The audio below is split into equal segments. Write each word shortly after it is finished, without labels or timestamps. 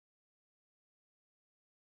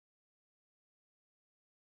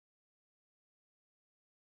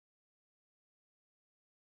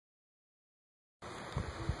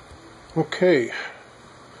Okay,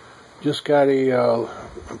 just got a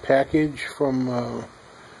package from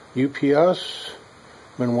UPS.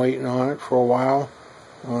 Been waiting on it for a while.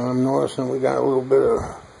 I'm noticing we got a little bit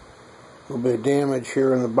of damage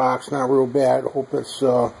here in the box. Not real bad. Hope it's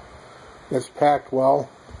packed well.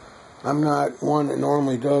 I'm not one that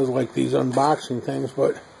normally does like these unboxing things,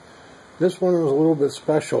 but this one is a little bit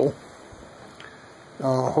special.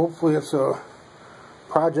 Hopefully it's a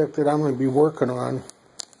project that I'm going to be working on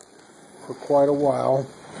for quite a while.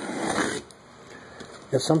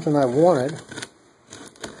 It's something I've wanted,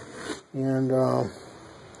 and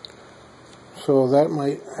so that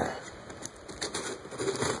might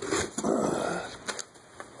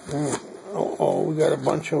we got a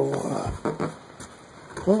bunch of I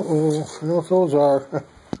don't know what those are.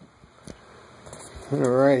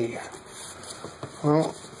 Alrighty,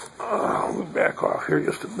 well, I'll back off here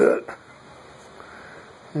just a bit,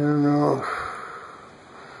 and the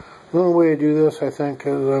only way to do this, I think,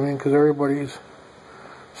 is, because everybody's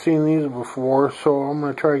seen these before, so I'm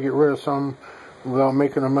going to try to get rid of some without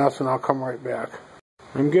making a mess, and I'll come right back.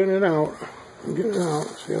 I'm getting it out.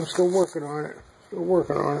 See, I'm still working on it.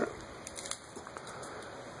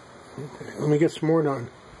 Okay, let me get some more done.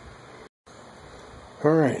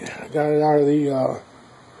 Alright, I got it out of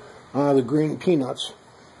the green peanuts.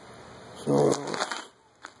 So,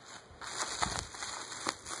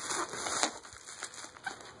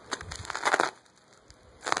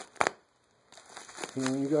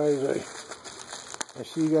 you guys, I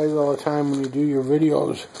see you guys all the time when you do your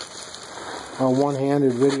videos,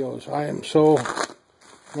 one-handed videos. I am so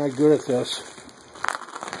not good at this.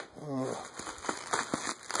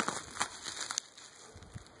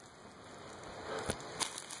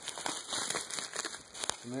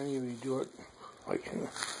 Many of you do it like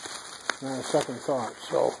not a second thought.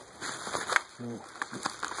 So,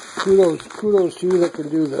 kudos to you that can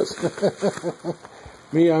do this.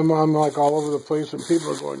 Me, I'm like all over the place, and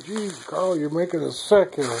people are going, "Geez, Carl, you're making us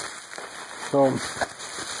sick here." So,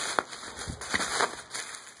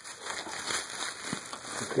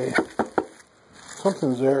 okay,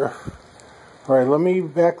 something's there. All right, let me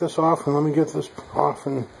back this off, and let me get this off,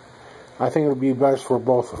 and I think it'll be best for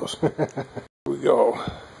both of us. Here we go.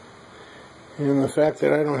 And the fact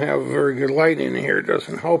that I don't have very good light in here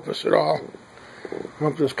doesn't help us at all. I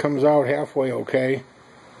hope this comes out halfway okay.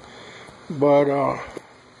 But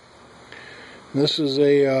this is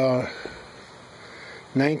a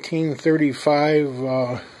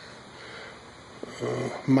 1935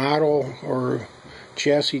 model or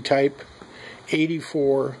chassis type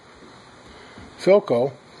 84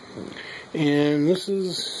 Philco, and this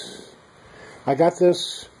is, I got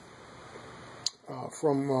this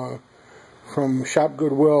from Shop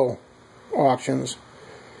Goodwill auctions,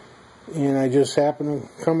 and I just happened to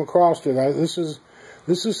come across it.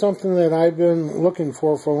 This is something that I've been looking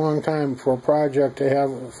for a long time, for a project to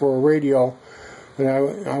have for a radio. And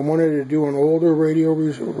I wanted to do an older radio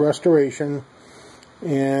restoration,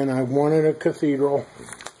 and I wanted a cathedral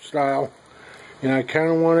style, and I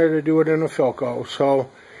kind of wanted to do it in a Philco. So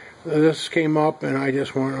this came up, and I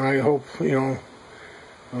just want, I hope,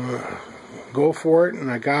 go for it,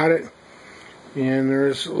 and I got it. And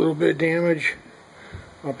there's a little bit of damage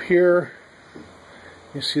up here.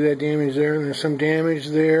 You see that damage there, and there's some damage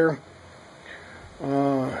there.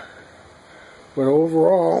 But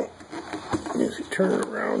overall, if you turn it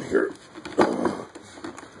around here,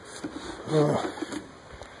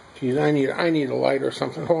 geez, I need a light or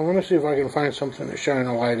something. Hold on, let me see if I can find something to shine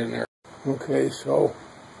a light in there. Okay, so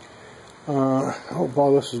I hope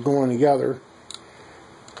all this is going together.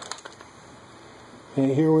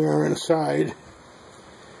 And here we are inside.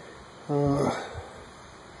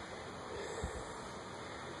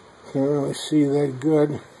 Can't really see that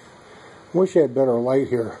good. Wish I had better light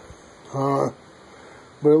here. But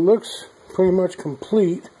it looks pretty much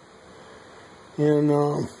complete. And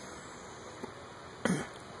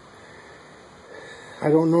I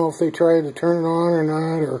don't know if they tried to turn it on or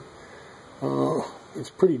not, or it's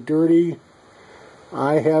pretty dirty.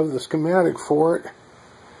 I have the schematic for it,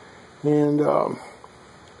 and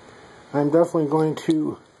I'm definitely going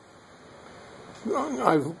to,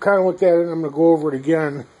 I've kind of looked at it, and I'm going to go over it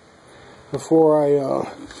again before I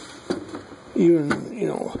even,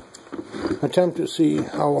 attempt to see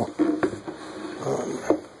how,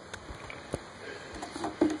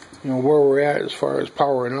 where we're at as far as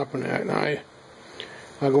powering up and that. And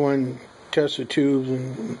I'll go and test the tubes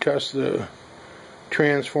and test the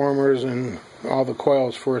transformers and all the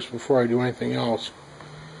coils first before I do anything else.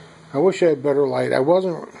 I wish I had better light.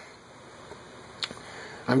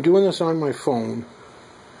 I'm doing this on my phone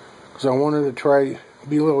because I wanted to try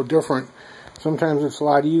be a little different Sometimes it's a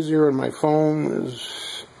lot easier, and my phone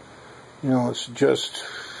is, you know,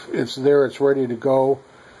 it's there, it's ready to go.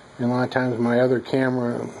 And a lot of times my other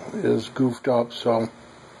camera is goofed up, so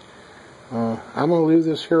I'm going to leave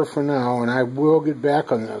this here for now, and I will get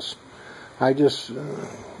back on this. I just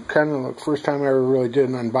kind of, the first time I ever really did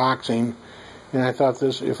an unboxing, and I thought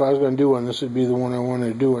this, if I was going to do one, this would be the one I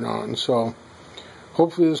wanted to do it on. So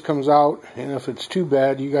hopefully this comes out, and if it's too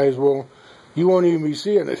bad, you won't even be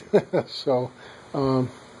seeing it. So,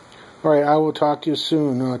 alright, I will talk to you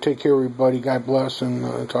soon. Take care, everybody. God bless,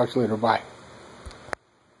 and talk to you later. Bye.